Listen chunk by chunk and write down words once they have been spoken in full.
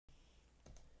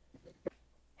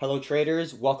Hello,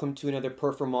 traders. Welcome to another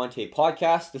Performante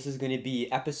podcast. This is going to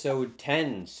be episode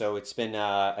 10. So it's been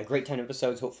a great 10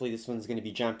 episodes. Hopefully, this one's going to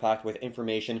be jam packed with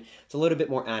information. It's a little bit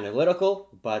more analytical,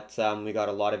 but we got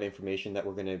a lot of information that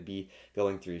we're going to be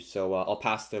going through. So I'll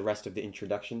pass the rest of the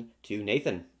introduction to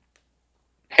Nathan.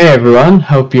 Hey everyone,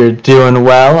 hope you're doing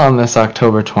well on this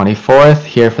October 24th,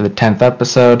 here for the 10th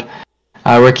episode.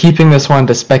 We're keeping this one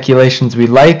to speculations we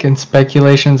like and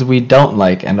speculations we don't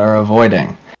like and are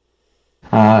avoiding.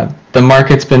 The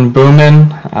market's been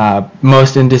booming.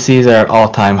 Most indices are at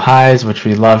all-time highs, which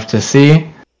we love to see.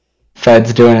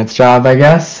 Fed's doing its job, I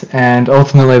guess, and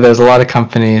ultimately there's a lot of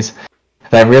companies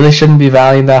that really shouldn't be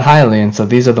valued that highly, and so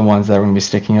these are the ones that we're going to be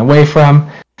sticking away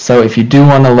from. So if you do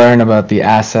want to learn about the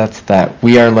assets that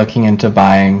we are looking into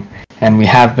buying, and we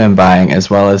have been buying, as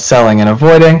well as selling and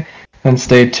avoiding, then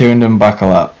stay tuned and buckle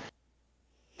up.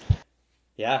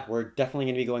 Yeah, we're definitely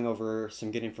going to be going over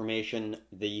some good information.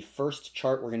 The first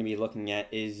chart we're going to be looking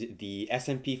at is the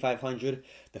S&P 500,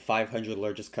 the 500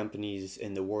 largest companies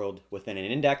in the world within an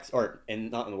index, or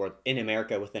not in the world, in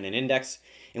America within an index.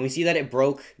 And we see that it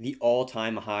broke the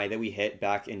all-time high that we hit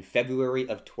back in February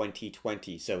of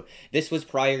 2020. So this was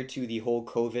prior to the whole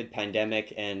COVID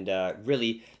pandemic and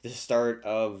really the start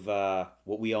of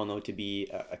what we all know to be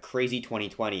a crazy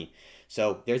 2020.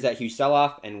 So there's that huge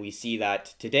sell-off, and we see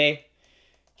that today.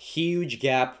 Huge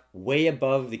gap way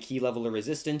above the key level of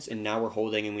resistance, and now we're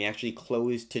holding, and we actually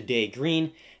closed today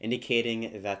green,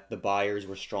 indicating that the buyers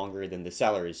were stronger than the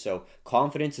sellers. So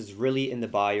confidence is really in the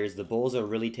buyers. The bulls are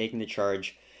really taking the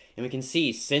charge, and we can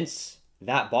see since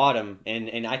that bottom,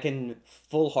 and I can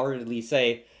full-heartedly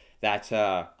say that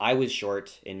I was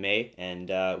short in May, and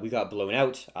we got blown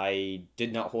out. I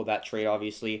did not hold that trade,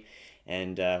 obviously,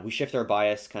 and we shift our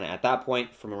bias kind of at that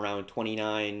point from around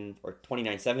 29 or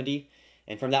 29.70.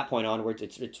 And from that point onwards,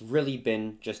 it's really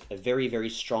been just a very, very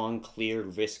strong, clear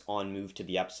risk-on move to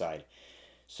the upside.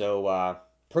 So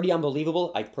pretty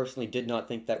unbelievable. I personally did not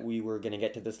think that we were going to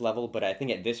get to this level, but I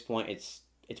think at this point it's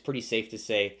pretty safe to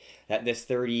say that this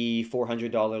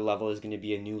 $3,400 level is going to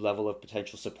be a new level of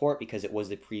potential support because it was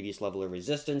the previous level of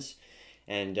resistance,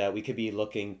 and we could be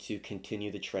looking to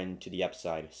continue the trend to the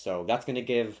upside. So that's going to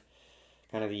give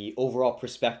kind of the overall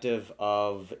perspective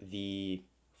of the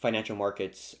financial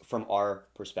markets from our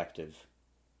perspective.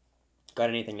 Got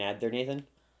anything to add there, Nathan?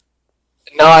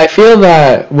 No, I feel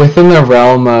that within the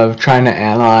realm of trying to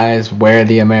analyze where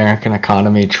the American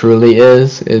economy truly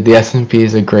is, the S&P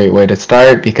is a great way to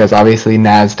start because obviously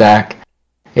NASDAQ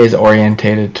is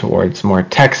orientated towards more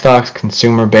tech stocks,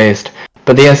 consumer-based,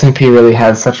 but the S&P really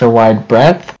has such a wide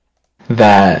breadth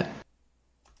that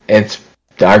it's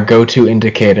our go-to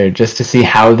indicator just to see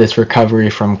how this recovery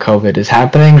from COVID is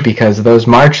happening because those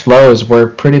March lows were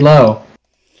pretty low.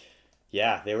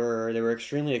 Yeah, they were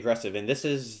extremely aggressive, and this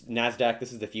is Nasdaq.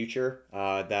 This is the future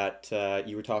that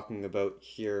you were talking about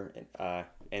here,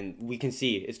 and we can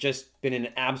see it's just been an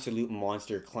absolute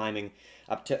monster, climbing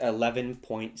up to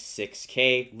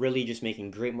 11.6K. Really, just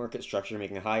making great market structure,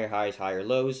 making higher highs, higher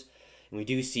lows, and we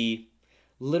do see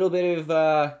a little bit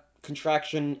of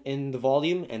contraction in the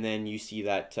volume, and then you see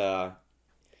that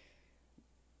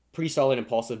pretty solid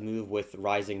impulsive move with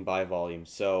rising buy volume.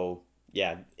 So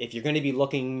yeah, if you're going to be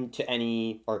looking to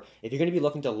any, or if you're going to be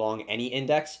looking to long any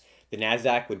index, the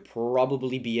Nasdaq would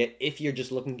probably be it. If you're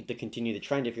just looking to continue the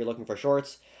trend, if you're looking for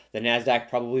shorts, the Nasdaq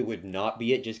probably would not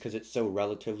be it just because it's so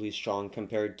relatively strong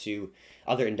compared to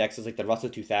other indexes like the Russell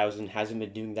 2000 hasn't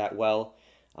been doing that well.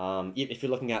 If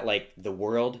you're looking at like the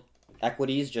world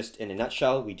equities, just in a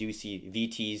nutshell, we do see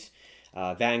VTs,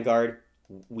 Vanguard.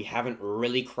 We haven't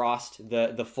really crossed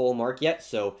the full mark yet.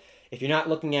 So if you're not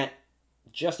looking at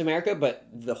just America, but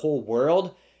the whole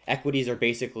world, equities are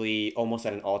basically almost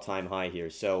at an all-time high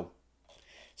here. So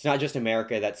it's not just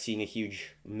America that's seeing a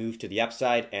huge move to the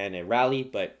upside and a rally,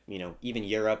 but even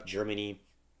Europe, Germany,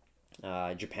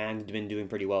 Japan's been doing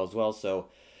pretty well as well. So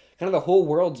kind of the whole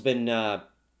world's been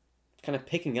kind of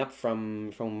picking up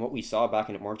from what we saw back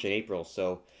in March and April.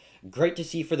 So great to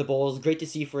see for the bulls, great to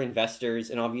see for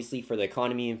investors, and obviously for the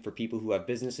economy and for people who have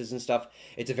businesses and stuff.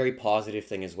 It's a very positive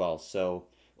thing as well. So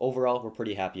overall, we're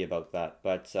pretty happy about that.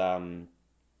 But something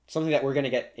that we're going to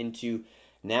get into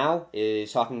now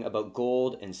is talking about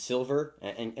gold and silver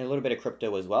and a little bit of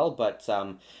crypto as well. But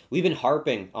we've been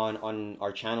harping on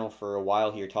our channel for a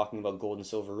while here, talking about gold and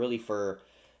silver really for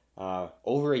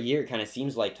over a year. It kind of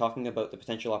seems like, talking about the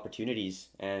potential opportunities,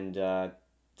 and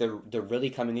they're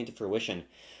really coming into fruition.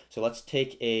 So let's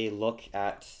take a look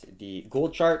at the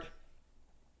gold chart,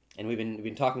 and we've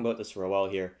been talking about this for a while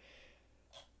here.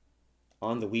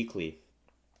 On the weekly,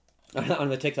 on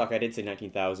the TikTok, I did say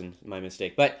 19,000, my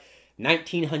mistake. But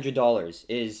 $1,900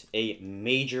 is a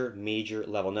major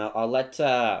level. Now, I'll let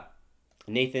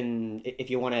Nathan, if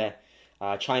you want to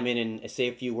chime in and say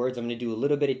a few words. I'm going to do a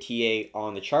little bit of TA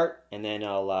on the chart, and then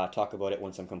I'll talk about it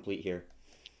once I'm complete here.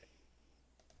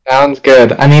 Sounds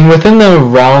good. I mean, within the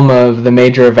realm of the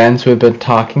major events we've been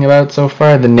talking about so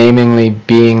far, the namingly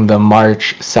being the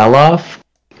March sell-off,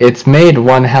 it's made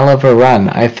one hell of a run.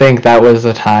 I think that was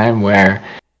a time where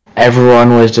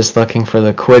everyone was just looking for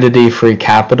liquidity, free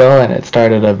capital, and it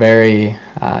started a very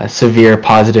severe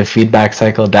positive feedback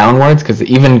cycle downwards, because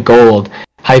even gold,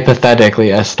 hypothetically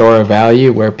a store of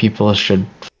value where people should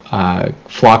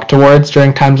flock towards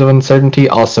during times of uncertainty,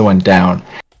 also went down.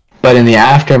 But in the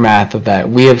aftermath of that,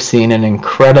 we have seen an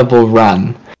incredible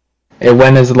run. It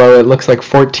went as low, it looks like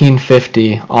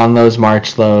 1450 on those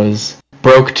March lows,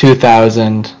 broke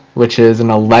 2000, which is an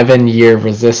 11-year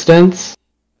resistance,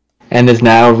 and is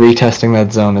now retesting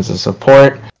that zone as a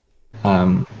support.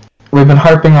 We've been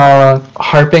harping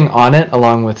on it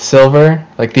along with silver.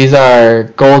 Like, these are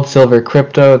gold, silver,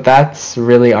 crypto. That's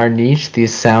really our niche,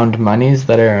 these sound monies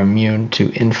that are immune to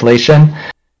inflation.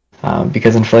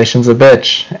 Because inflation's a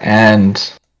bitch,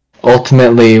 and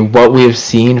ultimately what we've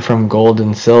seen from gold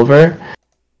and silver,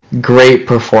 great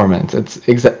performance.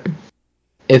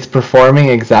 It's performing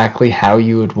exactly how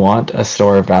you would want a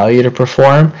store of value to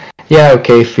perform. Yeah,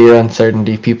 okay, fear,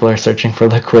 uncertainty, people are searching for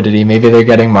liquidity, maybe they're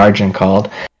getting margin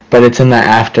called, but it's in the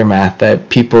aftermath that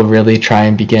people really try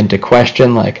and begin to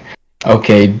question, like,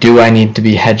 okay, do I need to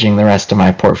be hedging the rest of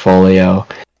my portfolio?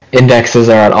 Indexes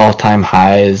are at all-time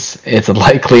highs. It's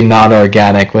likely not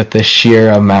organic with the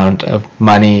sheer amount of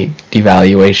money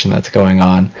devaluation that's going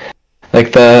on.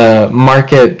 Like, the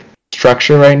market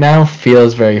structure right now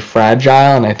feels very fragile,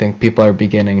 and I think people are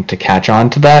beginning to catch on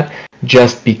to that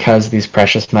just because these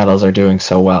precious metals are doing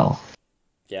so well.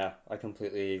 Yeah, I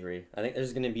completely agree. I think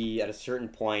there's going to be, at a certain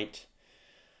point,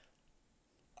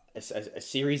 a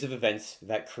series of events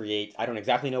that create, I don't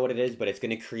exactly know what it is, but it's going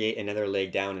to create another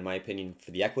leg down, in my opinion,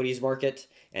 for the equities market,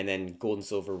 and then gold and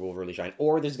silver will really shine.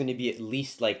 Or there's going to be at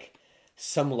least like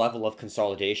some level of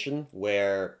consolidation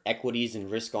where equities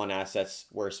and risk on assets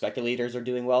where speculators are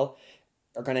doing well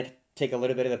are going to take a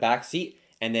little bit of the back seat.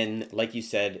 And then, like you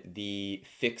said, the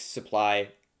fixed supply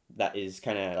that is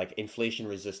kind of like inflation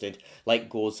resistant, like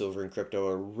gold, silver, and crypto,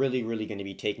 are really going to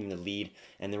be taking the lead.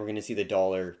 And then we're going to see the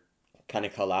dollar kind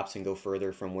of collapse and go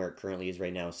further from where it currently is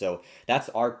right now. So that's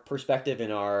our perspective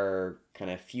and our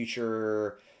kind of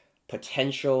future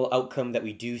potential outcome that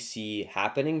we do see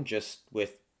happening, just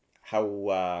with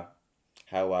how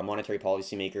monetary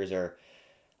policymakers are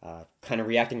kind of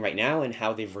reacting right now and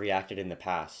how they've reacted in the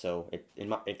past. So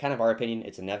in kind of our opinion,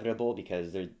 it's inevitable,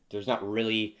 because there's not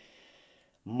really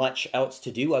much else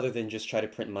to do other than just try to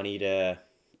print money to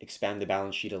expand the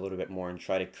balance sheet a little bit more and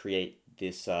try to create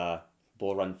this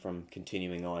bull run from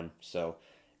continuing on. So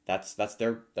that's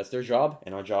their job,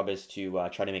 and our job is to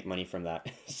try to make money from that.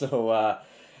 So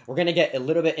we're going to get a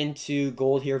little bit into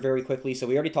gold here very quickly. So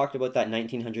we already talked about that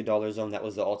 $1,900 zone. That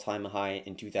was the all-time high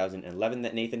in 2011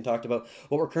 that Nathan talked about.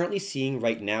 What we're currently seeing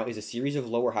right now is a series of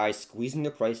lower highs squeezing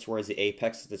the price towards the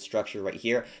apex of the structure right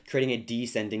here, creating a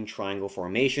descending triangle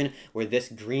formation where this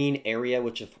green area,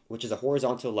 which is a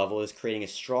horizontal level, is creating a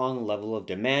strong level of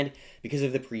demand because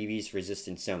of the previous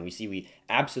resistance zone. We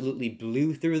absolutely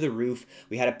blew through the roof.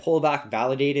 We had a pullback,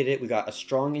 validated it. We got a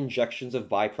strong injections of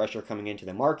buy pressure coming into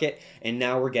the market, and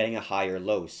now we're getting a higher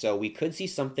low. So we could see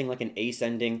something like an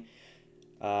ascending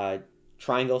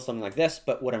triangle, something like this.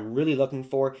 But what I'm really looking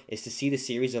for is to see the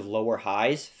series of lower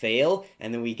highs fail,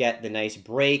 and then we get the nice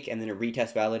break, and then a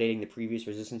retest validating the previous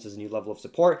resistance as a new level of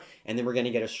support, and then we're going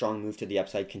to get a strong move to the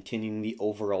upside, continuing the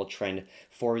overall trend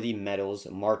for the metals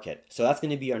market. So that's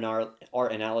going to be our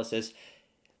analysis.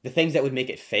 The things that would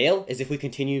make it fail is if we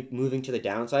continue moving to the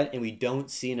downside and we don't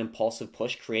see an impulsive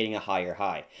push creating a higher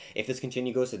high. If this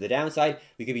goes to the downside,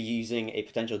 we could be using a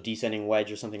potential descending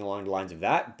wedge or something along the lines of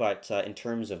that. But in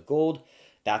terms of gold,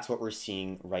 that's what we're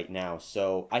seeing right now.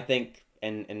 So I think,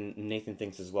 and Nathan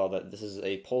thinks as well, that this is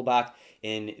a pullback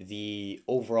in the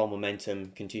overall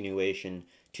momentum continuation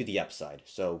to the upside.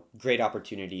 So great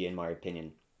opportunity in my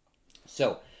opinion.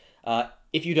 So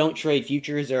if you don't trade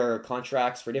futures or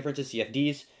contracts for differences,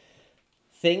 CFDs,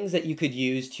 things that you could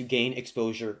use to gain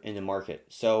exposure in the market.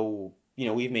 So,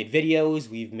 we've made videos,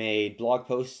 we've made blog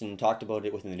posts and talked about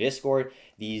it within the Discord,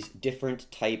 these different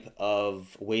type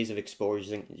of ways of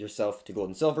exposing yourself to gold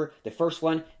and silver. The first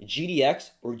one,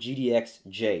 GDX or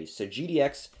GDXJ. So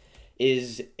GDX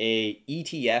is a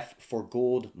ETF for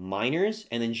gold miners,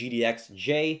 and then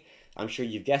GDXJ I'm sure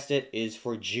you've guessed it, is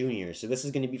for juniors. So this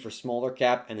is going to be for smaller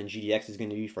cap, and then GDX is going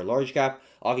to be for large cap.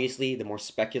 Obviously, the more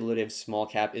speculative small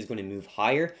cap is going to move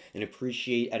higher and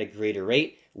appreciate at a greater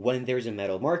rate when there's a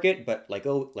metal market. But like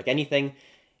anything,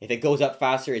 if it goes up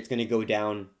faster, it's going to go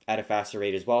down at a faster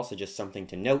rate as well. So just something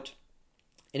to note.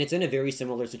 And it's in a very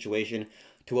similar situation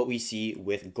to what we see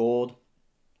with gold.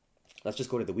 Let's just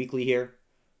go to the weekly here.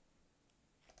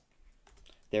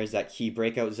 There's that key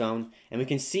breakout zone, and we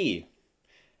can see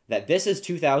that this is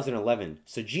 2011.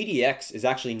 So GDX is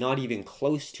actually not even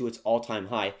close to its all-time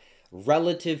high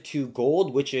relative to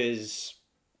gold, which is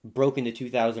broken the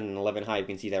 2011 high. You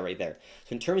can see that right there.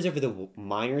 So in terms of where the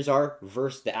miners are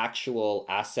versus the actual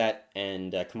asset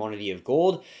and commodity of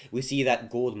gold, we see that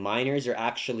gold miners are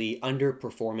actually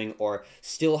underperforming or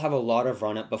still have a lot of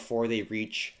run-up before they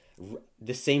reach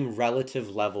the same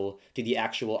relative level to the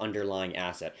actual underlying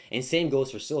asset. And same goes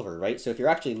for silver, right? So if you're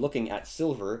actually looking at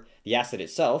silver, the asset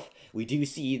itself, we do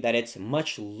see that it's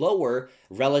much lower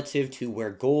relative to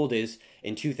where gold is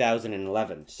in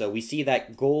 2011. So we see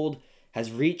that gold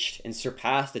has reached and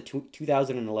surpassed the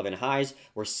 2011 highs,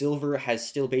 where silver has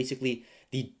still basically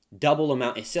the double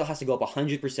amount. It still has to go up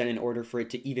 100% in order for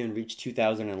it to even reach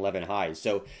 2011 highs.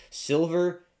 So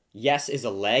silver, yes, is a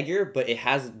lagger, but it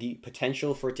has the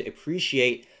potential for it to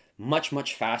appreciate much,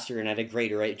 much faster and at a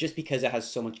greater rate just because it has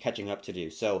so much catching up to do.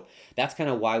 So that's kind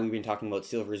of why we've been talking about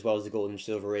silver as well as the gold and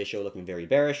silver ratio looking very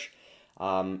bearish.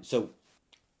 So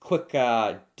quick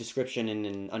description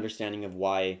and understanding of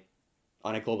why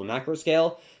on a global macro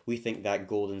scale, we think that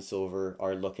gold and silver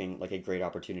are looking like a great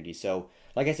opportunity. So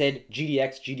like I said,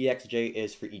 GDXJ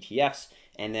is for ETFs,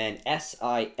 and then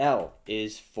SIL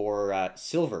is for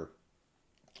silver.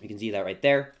 You can see that right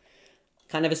there.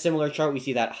 Kind of a similar chart. We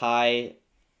see that high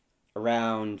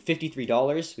around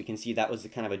 $53. We can see that was the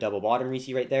kind of a double bottom we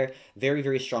see right there. Very,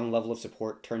 very strong level of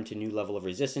support turned to new level of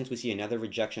resistance. We see another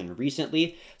rejection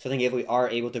recently. So I think if we are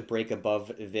able to break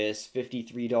above this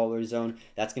 $53 zone,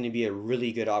 that's going to be a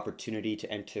really good opportunity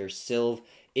to enter SILV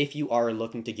if you are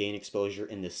looking to gain exposure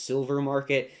in the silver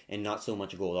market and not so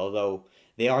much gold. Although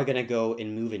they are going to go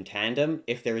and move in tandem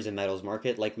if there is a metals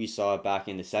market like we saw back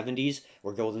in the 70s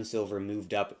where gold and silver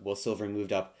moved up. Well, silver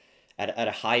moved up at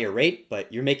a higher rate,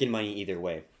 but you're making money either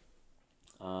way.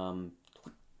 Now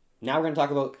we're going to talk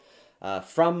about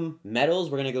from metals,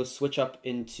 we're going to go switch up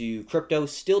into crypto,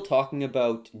 still talking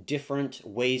about different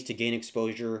ways to gain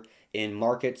exposure in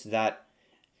markets that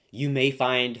you may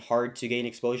find hard to gain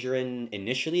exposure in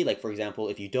initially. Like, for example,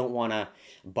 if you don't want to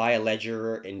buy a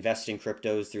ledger or invest in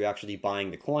cryptos through actually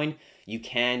buying the coin, you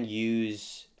can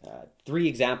use 3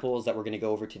 examples that we're going to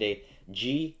go over today.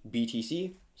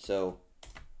 GBTC, so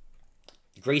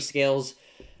Grayscale's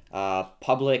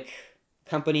public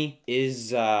company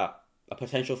is a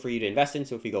potential for you to invest in.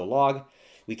 So if we go log,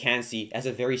 we can see it has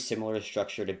a very similar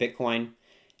structure to Bitcoin.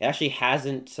 It actually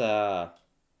hasn't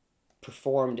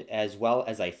performed as well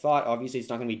as I thought. Obviously, it's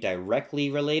not going to be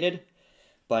directly related,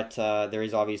 but there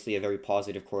is obviously a very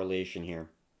positive correlation here.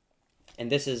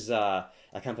 And this is a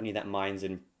company that mines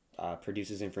and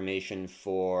produces information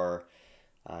for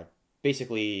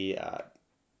basically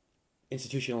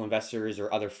institutional investors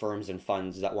or other firms and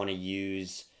funds that want to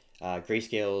use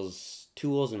Grayscale's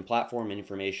tools and platform and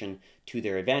information to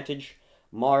their advantage.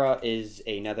 Mara is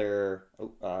another,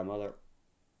 I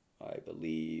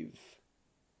believe,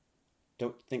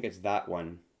 don't think it's that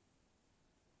one.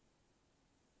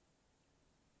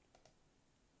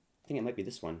 I think it might be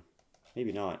this one.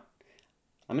 Maybe not.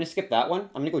 I'm going to skip that one.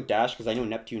 I'm going to go Dash because I know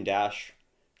Neptune Dash.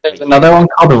 There's another one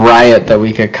called Riot that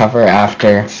we could cover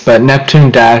after, but Neptune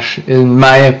Dash, in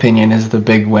my opinion, is the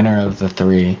big winner of the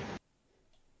 3.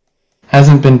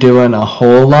 Hasn't been doing a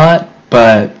whole lot,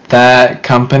 but that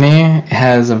company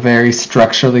has a very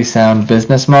structurally sound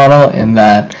business model in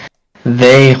that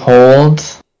they hold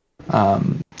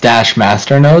Dash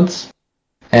master nodes,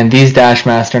 and these Dash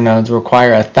master nodes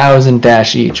require 1,000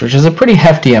 Dash each, which is a pretty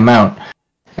hefty amount.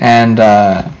 And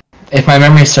if my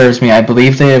memory serves me, I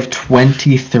believe they have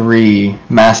 23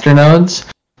 master nodes,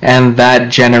 and that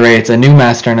generates a new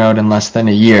master node in less than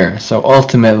a year. So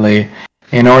ultimately,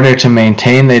 in order to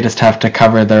maintain, they just have to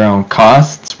cover their own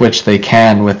costs, which they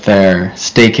can with their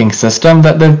staking system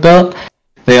that they've built.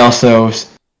 They also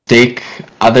stake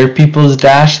other people's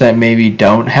Dash that maybe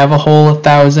don't have a whole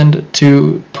 1,000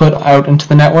 to put out into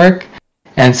the network.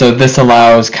 And so this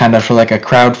allows kind of for like a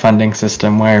crowdfunding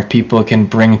system where people can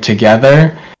bring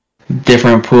together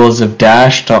different pools of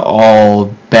Dash to all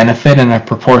benefit in a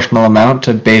proportional amount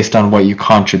to based on what you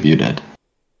contributed.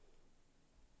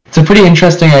 It's a pretty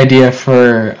interesting idea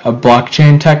for a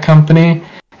blockchain tech company,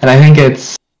 and I think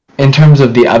it's in terms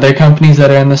of the other companies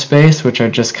that are in the space, which are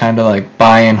just kind of like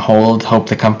buy and hold, hope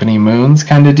the company moons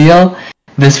kind of deal,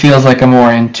 this feels like a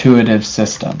more intuitive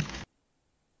system.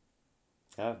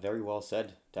 Yeah, very well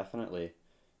said. Definitely.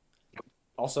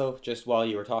 Also, just while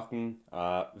you were talking,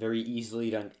 very easily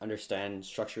to understand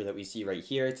structure that we see right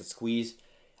here. It's a squeeze.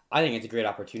 I think it's a great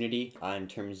opportunity in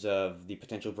terms of the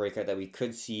potential breakout that we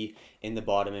could see in the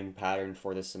bottoming pattern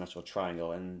for this symmetrical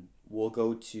triangle. And we'll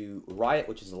go to Riot,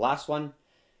 which is the last one.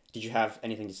 Did you have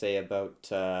anything to say about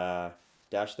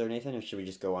Dash there, Nathan, or should we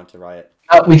just go on to Riot?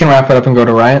 We can wrap it up and go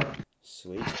to Riot.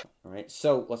 Sweet. All right.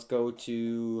 So let's go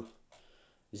to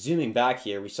zooming back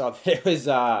here. We saw that it was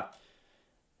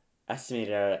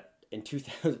estimated in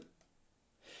 2000.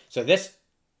 So this,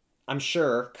 I'm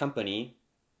sure, company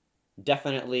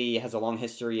definitely has a long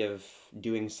history of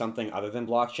doing something other than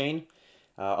blockchain.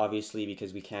 Obviously,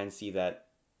 because we can see that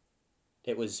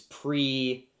it was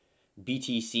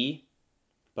pre-BTC,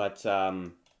 but I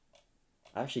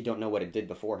actually don't know what it did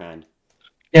beforehand.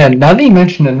 Yeah, now that you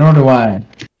mentioned it, nor do I.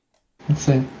 Let's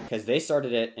see. Because they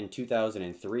started it in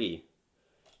 2003.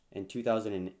 In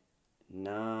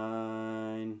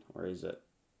 2009, or is it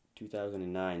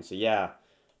 2009? So yeah,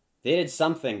 they did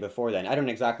something before then. I don't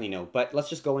exactly know, but let's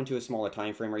just go into a smaller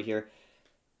time frame right here.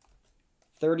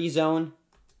 30 zone,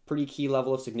 pretty key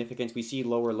level of significance. We see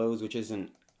lower lows, which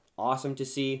isn't awesome to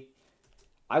see.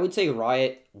 I would say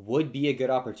Riot would be a good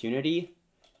opportunity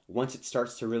once it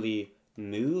starts to really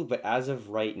move, but as of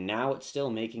right now, it's still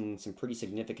making some pretty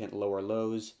significant lower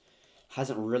lows.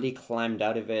 Hasn't really climbed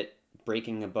out of it,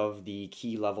 breaking above the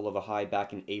key level of a high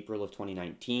back in April of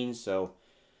 2019, so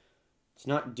it's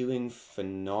not doing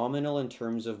phenomenal in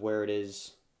terms of where it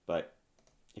is, but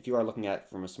if you are looking at it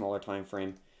from a smaller time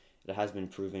frame, it has been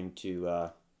proving to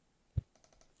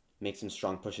make some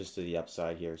strong pushes to the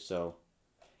upside here. So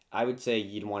I would say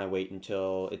you'd want to wait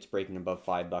until it's breaking above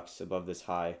 $5 above this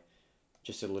high,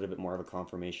 just a little bit more of a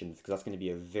confirmation, because that's going to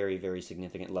be a very, very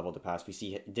significant level to pass. We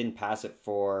see it didn't pass it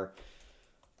for,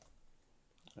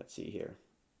 let's see here,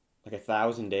 like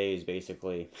 1,000 days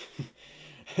basically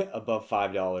above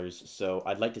 $5. So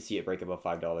I'd like to see it break above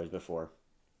 $5 before,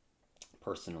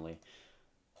 personally.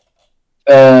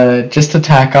 Just to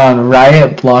tack on,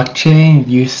 Riot blockchain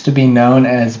used to be known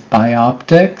as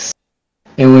Bioptics.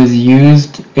 It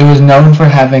was known for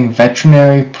having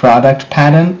veterinary product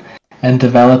patent and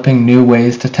developing new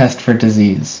ways to test for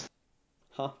disease.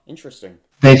 Huh, interesting.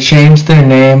 They changed their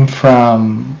name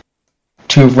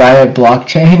to Riot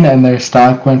Blockchain, and their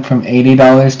stock went from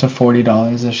 $80 to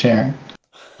 $40 a share.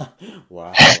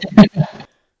 Wow. Kind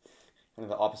of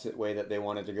the opposite way that they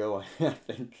wanted to go, I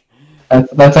think.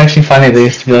 That's actually funny. They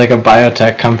used to be like a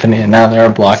biotech company, and now they're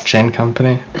a blockchain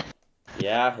company.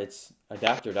 Yeah, it's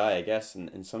adapt or die, I guess,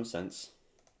 in some sense.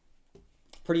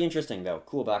 Pretty interesting, though.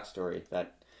 Cool backstory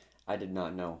that I did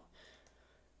not know.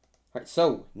 All right,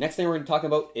 so next thing we're going to talk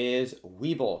about is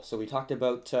Webull. So we talked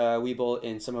about Webull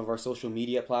in some of our social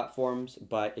media platforms,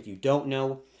 but if you don't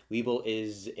know, Webull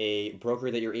is a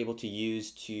broker that you're able to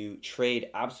use to trade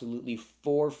absolutely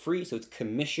for free. So it's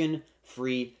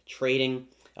commission-free trading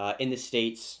in the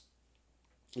States.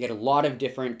 You get a lot of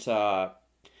different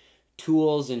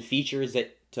tools and features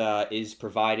that is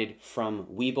provided from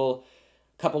Webull.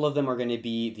 A couple of them are going to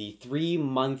be the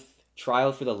 3-month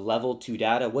trial for the level 2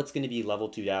 data. What's going to be level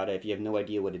 2 data? If you have no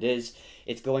idea what it is,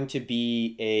 it's going to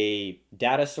be a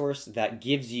data source that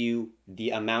gives you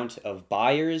the amount of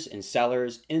buyers and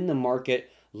sellers in the market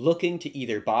looking to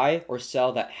either buy or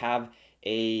sell that have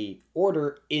a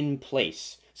order in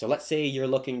place. So let's say you're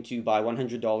looking to buy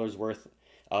 $100 worth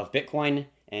of Bitcoin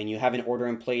and you have an order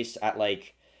in place at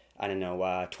like, I don't know,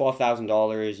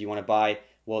 $12,000 you want to buy.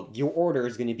 Well, your order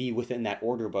is going to be within that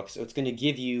order book. So it's going to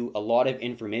give you a lot of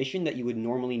information that you would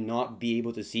normally not be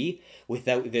able to see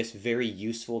without this very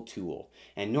useful tool.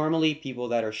 And normally people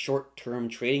that are short-term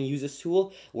trading use this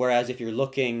tool. Whereas if you're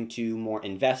looking to more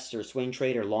invest or swing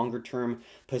trade or longer-term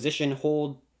position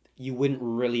hold, you wouldn't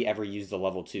really ever use the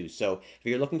level 2. So if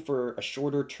you're looking for a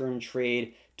shorter-term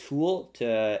trade tool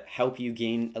to help you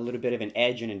gain a little bit of an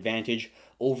edge and advantage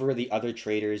over the other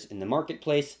traders in the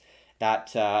marketplace, that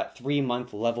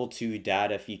 3-month level 2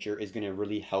 data feature is going to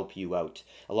really help you out.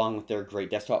 Along with their great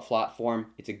desktop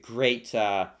platform, it's a great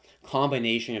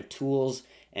combination of tools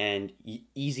and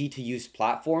easy to use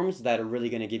platforms that are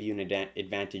really going to give you an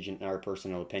advantage in our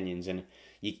personal opinions. And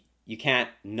you can't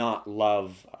not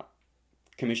love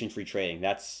commission-free trading.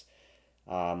 That's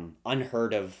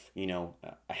unheard of, a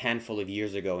handful of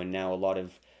years ago, and now a lot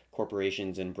of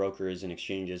corporations and brokers and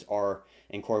exchanges are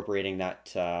incorporating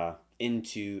that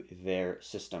into their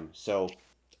system. So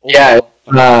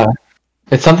overall,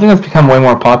 It's something that's become way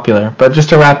more popular. But just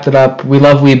to wrap it up, we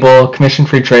love Webull,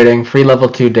 commission-free trading, free level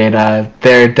 2 data.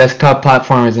 Their desktop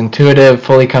platform is intuitive,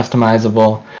 fully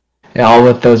customizable, all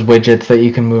with those widgets that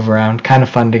you can move around. Kind of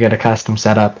fun to get a custom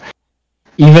setup.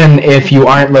 Even if you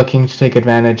aren't looking to take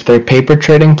advantage, their paper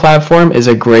trading platform is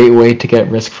a great way to get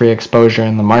risk-free exposure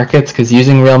in the markets because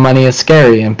using real money is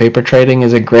scary, and paper trading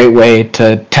is a great way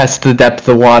to test the depth of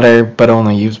the water but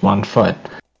only use 1 foot.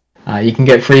 You can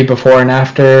get free before and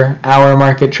after hour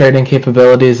market trading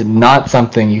capabilities, not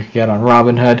something you can get on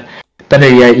Robinhood. Better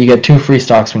yet, you get 2 free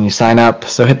stocks when you sign up,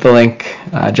 so hit the link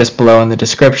just below in the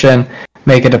description,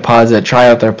 make a deposit, try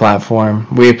out their platform.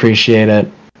 We appreciate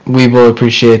it. Webull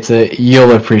appreciates it.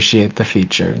 You'll appreciate the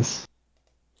features.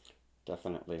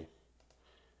 Definitely.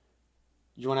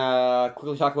 You want to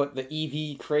quickly talk about the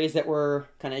EV craze that we're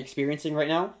kind of experiencing right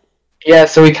now? Yeah,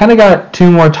 so we kind of got 2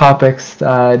 more topics. These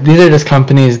are just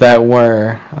companies that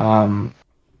were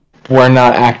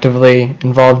not actively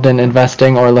involved in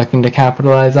investing or looking to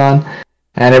capitalize on.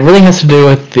 And it really has to do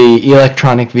with the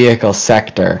electronic vehicle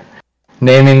sector,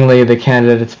 namely the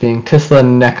candidates being Tesla,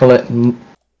 Nikola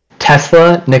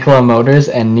Motors,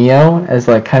 and NIO as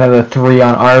like kind of the 3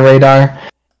 on our radar.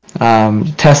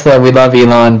 Tesla, we love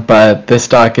Elon, but this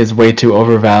stock is way too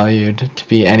overvalued to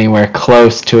be anywhere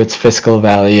close to its fiscal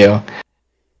value.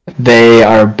 They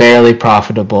are barely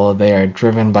profitable. They are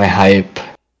driven by hype.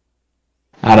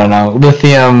 I don't know.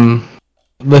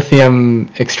 Lithium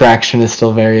extraction is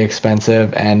still very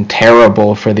expensive and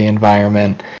terrible for the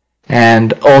environment.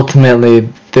 And ultimately,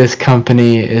 this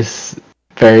company is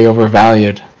very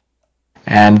overvalued.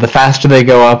 And the faster they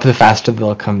go up, the faster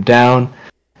they'll come down.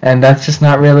 And that's just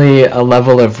not really a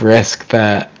level of risk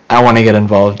that I want to get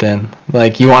involved in.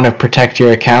 Like, you want to protect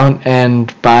your account,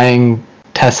 and buying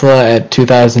Tesla at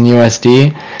 2,000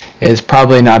 USD is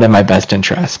probably not in my best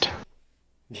interest.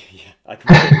 Yeah, I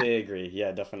completely agree.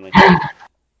 Yeah, definitely.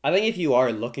 I think if you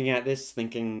are looking at this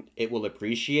thinking it will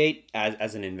appreciate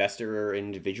as an investor or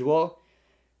individual,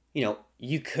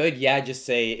 you could, yeah, just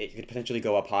say it could potentially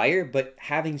go up higher, but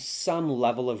having some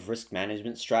level of risk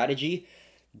management strategy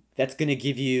that's going to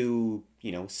give you,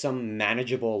 some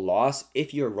manageable loss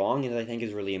if you're wrong, and I think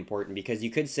is really important because you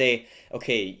could say,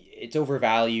 okay, it's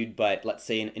overvalued, but let's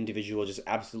say an individual just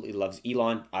absolutely loves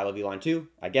Elon. I love Elon too.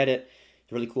 I get it.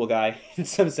 He's a really cool guy in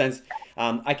some sense.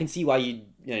 I can see why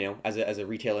as a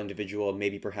retail individual,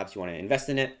 maybe perhaps you want to invest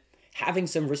in it. Having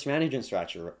some risk management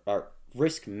structure,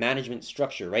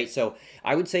 right? So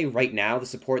I would say right now the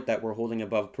support that we're holding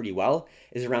above pretty well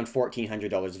is around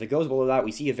 $1,400. If it goes below that,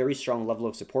 we see a very strong level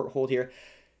of support hold here.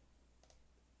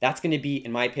 That's going to be,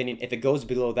 in my opinion, if it goes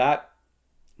below that,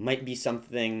 might be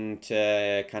something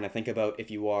to kind of think about if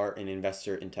you are an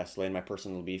investor in Tesla. In my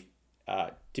personal belief,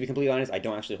 to be completely honest, I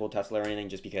don't actually hold Tesla or anything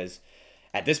just because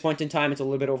at this point in time it's a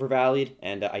little bit overvalued,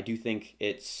 and I do think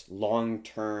its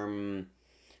long-term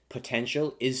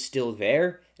potential is still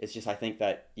there. It's just I think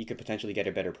that you could potentially get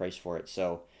a better price for it.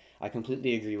 So I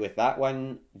completely agree with that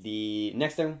one. The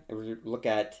next thing, we look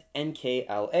at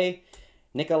NKLA,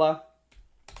 Nikola,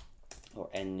 or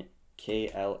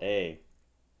NKLA.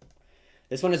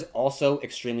 This one is also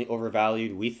extremely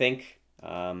overvalued, we think.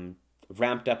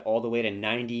 Ramped up all the way to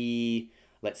 90,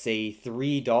 let's say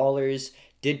 $3.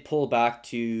 Did pull back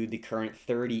to the current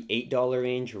 $38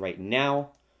 range right now.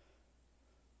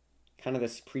 Kind of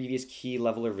this previous key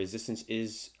level of resistance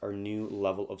is our new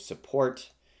level of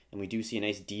support, and we do see a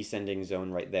nice descending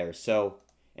zone right there. So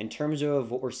in terms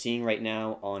of what we're seeing right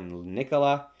now on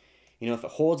Nikola, if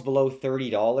it holds below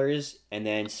 $30 and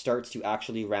then starts to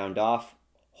actually round off,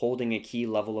 holding a key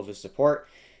level of the support,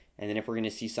 and then if we're going to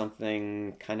see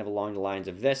something kind of along the lines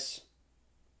of this,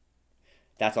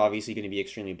 that's obviously going to be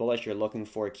extremely bullish. You're looking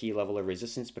for a key level of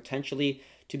resistance potentially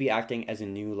to be acting as a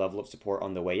new level of support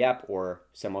on the way up, or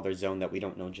some other zone that we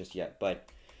don't know just yet. But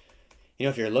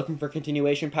if you're looking for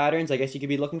continuation patterns, I guess you could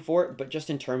be looking for it. But just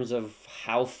in terms of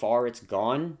how far it's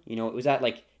gone, it was at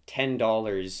like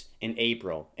 $10 in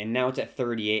April, and now it's at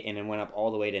 38, and it went up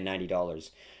all the way to $90.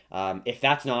 If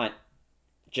that's not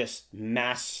just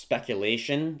mass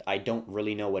speculation, I don't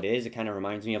really know what is. It kind of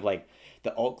reminds me of like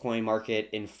the altcoin market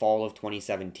in fall of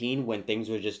 2017 when things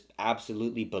were just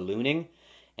absolutely ballooning,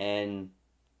 and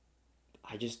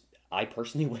I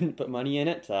personally wouldn't put money in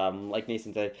it. Like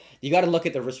Nathan said, you got to look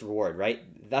at the risk reward, right?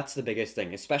 That's the biggest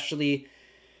thing, especially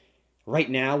right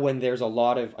now when there's a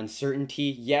lot of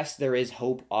uncertainty. Yes, there is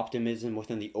hope, optimism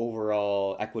within the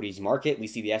overall equities market. We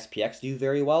see the SPX do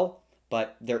very well,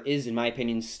 but there is, in my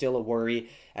opinion, still a worry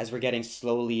as we're getting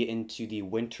slowly into the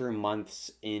winter months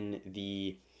in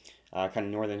the kind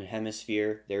of northern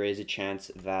hemisphere. There is a chance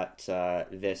that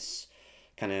this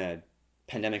kind of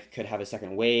pandemic could have a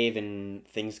second wave and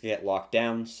things could get locked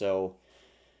down. So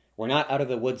we're not out of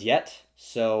the woods yet.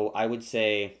 So I would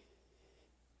say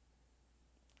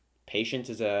patience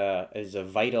is a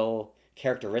vital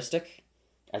characteristic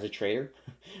as a trader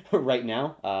right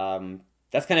now.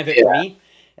 That's kind of it for me.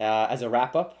 As a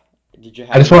wrap up, did you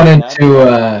have I just anything wanted to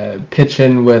add? to pitch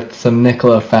in with some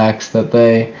Nikola facts that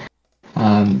they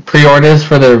pre-orders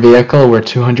for their vehicle were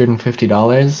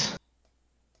 $250,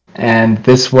 and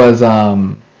this was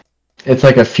it's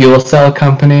like a fuel cell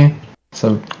company,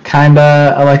 so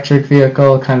kinda electric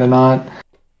vehicle, kinda not.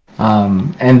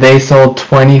 And they sold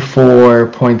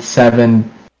 $24.7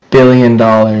 billion.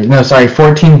 No, sorry,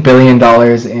 $14 billion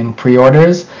in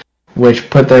pre-orders, which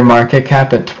put their market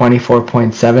cap at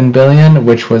 24.7 billion,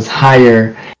 which was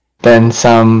higher than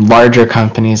some larger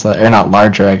companies, or not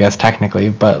larger, I guess technically,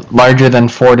 but larger than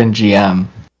Ford and GM.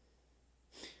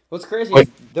 What's crazy is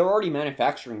they're already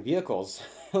manufacturing vehicles.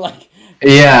 Like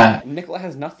Yeah, Nikola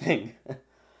has nothing.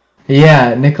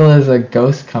 yeah, Nikola is a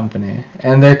ghost company,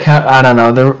 and I don't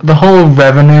know, the whole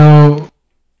revenue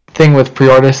thing with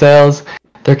pre-order sales.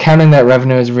 They're counting that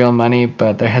revenue as real money,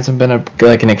 but there hasn't been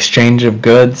an exchange of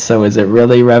goods. So is it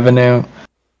really revenue?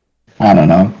 I don't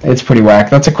know. It's pretty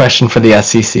whack. That's a question for the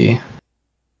SEC. Yeah,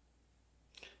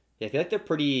 I feel like they're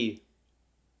pretty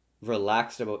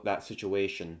relaxed about that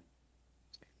situation.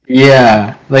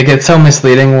 Yeah, like it's so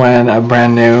misleading when a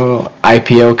brand new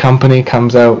IPO company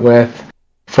comes out with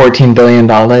 $14 billion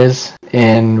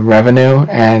in revenue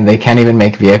and they can't even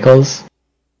make vehicles.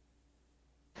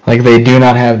 Like they do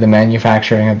not have the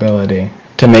manufacturing ability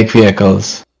to make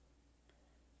vehicles,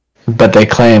 but they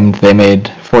claimed they made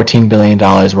 $14 billion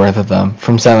worth of them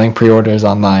from selling pre-orders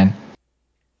online.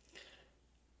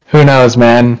 Who knows,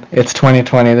 man? It's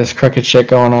 2020. There's crooked shit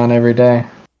going on every day.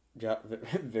 Yeah,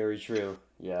 very true.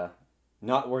 Yeah,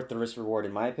 not worth the risk reward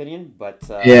in my opinion. But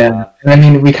Yeah, I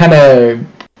mean, we kind of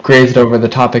grazed over the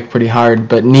topic pretty hard,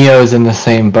 but Neo's in the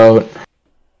same boat.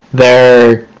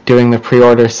 They're doing the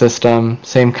pre-order system,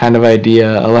 same kind of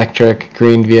idea, electric,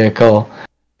 green vehicle,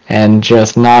 and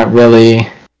just not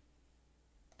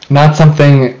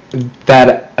something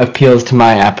that appeals to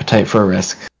my appetite for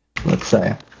risk, let's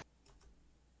say.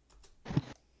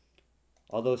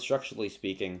 although structurally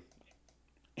speaking,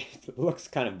 it looks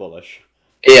kind of bullish.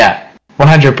 Yeah,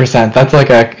 100%. That's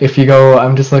if you go,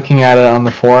 I'm just looking at it on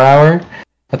the 4 hour,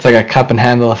 that's like a cup and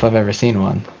handle if I've ever seen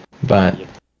one. But Yep,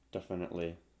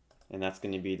 definitely. And that's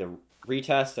going to be the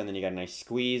retest, and then you got a nice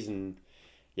squeeze, and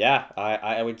yeah,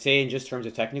 I would say in just terms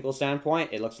of technical standpoint,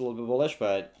 it looks a little bit bullish,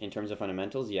 but in terms of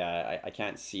fundamentals, yeah, I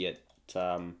can't see it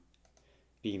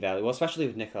being valuable, especially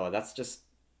with Nikola. That's just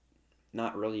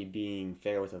not really being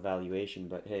fair with a valuation,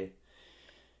 but hey,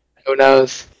 who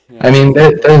knows? yeah, I mean,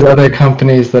 there's other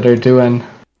companies that are doing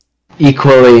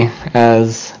equally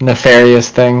as nefarious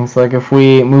things. Like if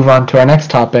we move on to our next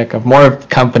topic of more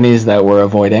companies that we're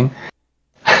avoiding,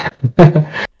 we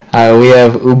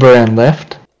have Uber and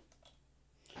Lyft.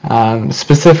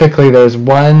 Specifically, there's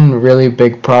one really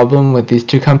big problem with these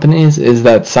two companies is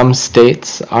that some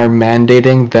states are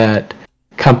mandating that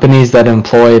companies that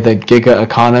employ the giga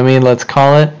economy, let's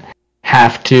call it,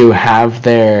 have to have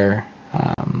their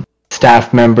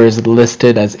staff members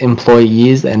listed as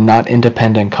employees and not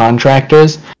independent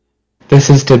contractors. This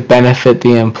is to benefit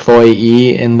the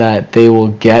employee in that they will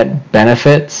get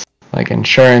benefits like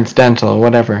insurance, dental,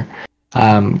 whatever,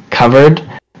 covered.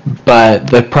 But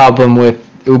the problem with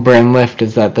Uber and Lyft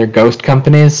is that they're ghost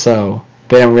companies, so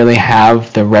they don't really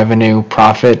have the revenue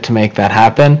profit to make that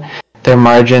happen. Their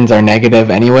margins are negative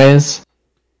anyways.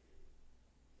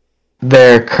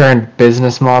 Their current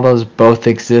business models both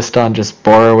exist on just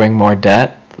borrowing more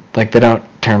debt. Like they don't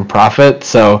turn profit,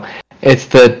 so it's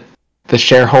the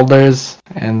shareholders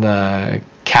and the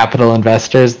capital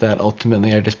investors that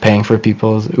ultimately are just paying for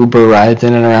people's Uber rides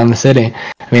in and around the city.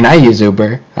 I mean, I use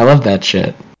Uber. I love that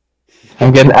shit.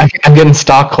 I'm getting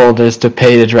stockholders to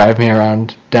pay to drive me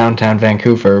around downtown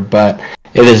Vancouver, but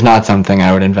it is not something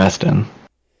I would invest in.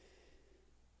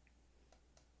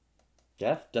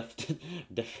 yeah,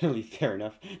 definitely fair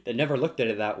enough. They never looked at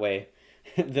it that way.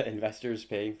 The investors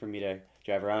paying for me to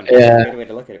drive around. It's a Yeah. great way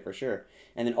to look at it for sure.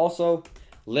 And then also,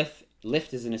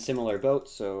 Lyft is in a similar boat,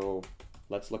 so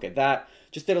let's look at that.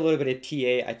 Just did a little bit of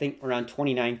TA. I think around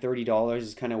 $29-30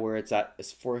 is kind of where it's at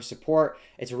as for support.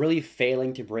 It's really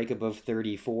failing to break above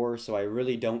 34, so I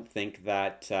really don't think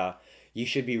that you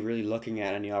should be really looking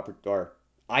at any or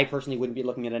I personally wouldn't be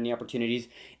looking at any opportunities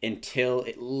until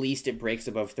at least it breaks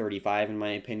above 35, in my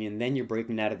opinion. Then you're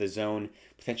breaking out of the zone,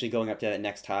 potentially going up to that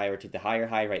next high or to the higher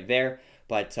high right there.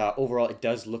 But overall, it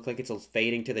does look like it's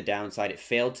fading to the downside. It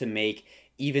failed to make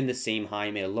even the same high,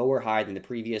 made a lower high than the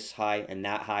previous high, and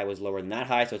that high was lower than that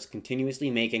high. So it's continuously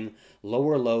making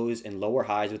lower lows and lower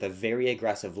highs with a very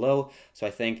aggressive low. So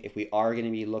I think if we are going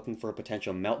to be looking for a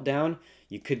potential meltdown,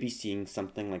 you could be seeing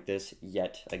something like this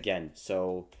yet again.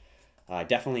 So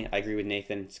definitely, I agree with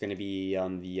Nathan. It's going to be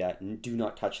on the do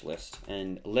not touch list.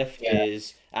 And Lyft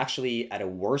is actually at a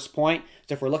worse point.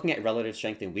 So if we're looking at relative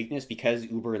strength and weakness, because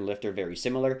Uber and Lyft are very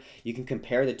similar, you can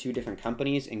compare the two different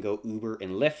companies and go Uber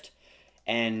and Lyft.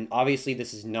 And obviously,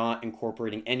 this is not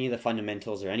incorporating any of the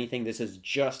fundamentals or anything. This is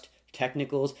just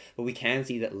technicals. But we can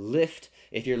see that Lyft,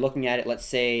 if you're looking at it, let's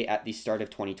say at the start of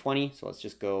 2020. So let's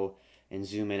just go and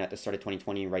zoom in at the start of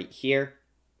 2020 right here.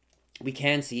 We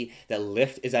can see that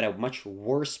Lyft is at a much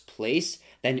worse place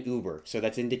than Uber. So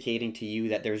that's indicating to you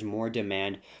that there's more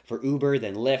demand for Uber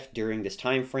than Lyft during this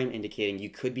time frame, indicating you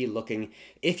could be looking,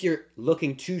 if you're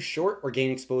looking to short or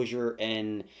gain exposure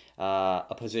in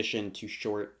a position to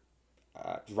short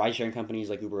ride-sharing companies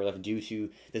like Uber or Lyft due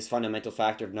to this fundamental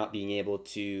factor of not being able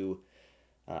to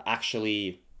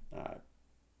actually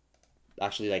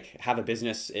like have a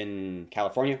business in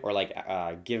California or like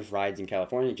give rides in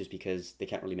California just because they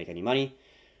can't really make any money.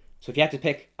 So if you have to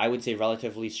pick, I would say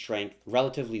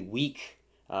relatively weak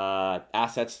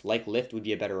assets like Lyft would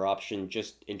be a better option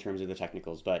just in terms of the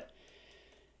technicals. But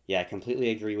yeah, I completely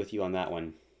agree with you on that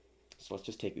one. So let's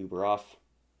just take Uber off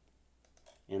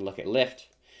and look at Lyft.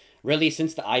 Really,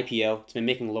 since the IPO, it's been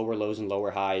making lower lows and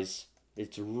lower highs.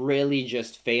 It's really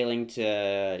just failing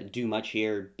to do much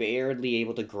here, barely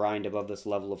able to grind above this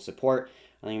level of support.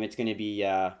 I think it's going to be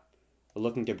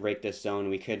looking to break this zone.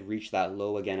 We could reach that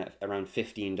low again at around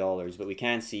 $15, but we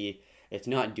can see it's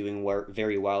not doing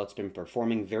very well. It's been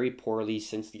performing very poorly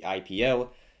since the IPO,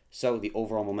 so the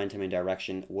overall momentum and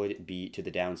direction would be to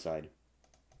the downside.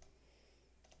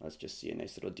 Let's just see a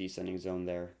nice little descending zone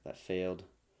there that failed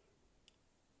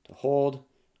to hold.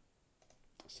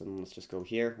 So let's just go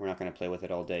here. We're not going to play with it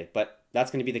all day, but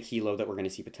that's going to be the key low that we're going to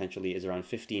see potentially is around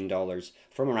 $15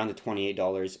 from around the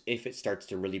 $28 if it starts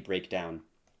to really break down.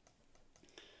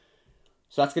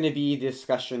 So that's going to be the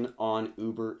discussion on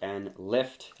Uber and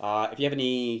Lyft. If you have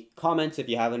any comments, if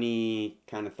you have any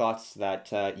kind of thoughts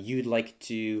that you'd like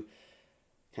to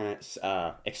kind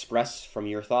of express from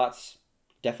your thoughts,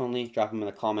 definitely drop them in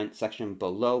the comment section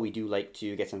below. We do like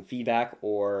to get some feedback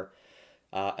or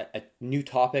a new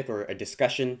topic or a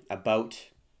discussion about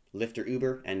Lyft or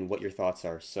Uber and what your thoughts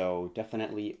are. So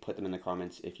definitely put them in the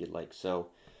comments if you'd like. So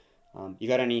you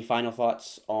got any final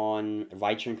thoughts on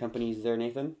ride-sharing companies there,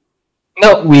 Nathan?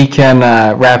 No, we can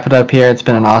wrap it up here. It's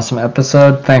been an awesome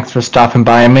episode. Thanks for stopping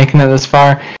by and making it this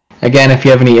far. Again, if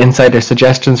you have any insight or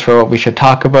suggestions for what we should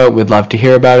talk about, we'd love to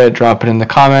hear about it. Drop it in the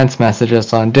comments, message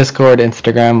us on Discord,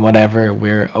 Instagram, whatever.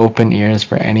 We're open ears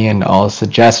for any and all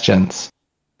suggestions.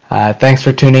 Thanks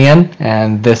for tuning in,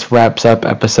 and this wraps up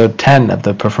episode 10 of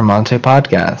the Performante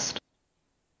podcast.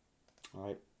 All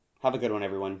right. Have a good one,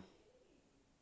 everyone.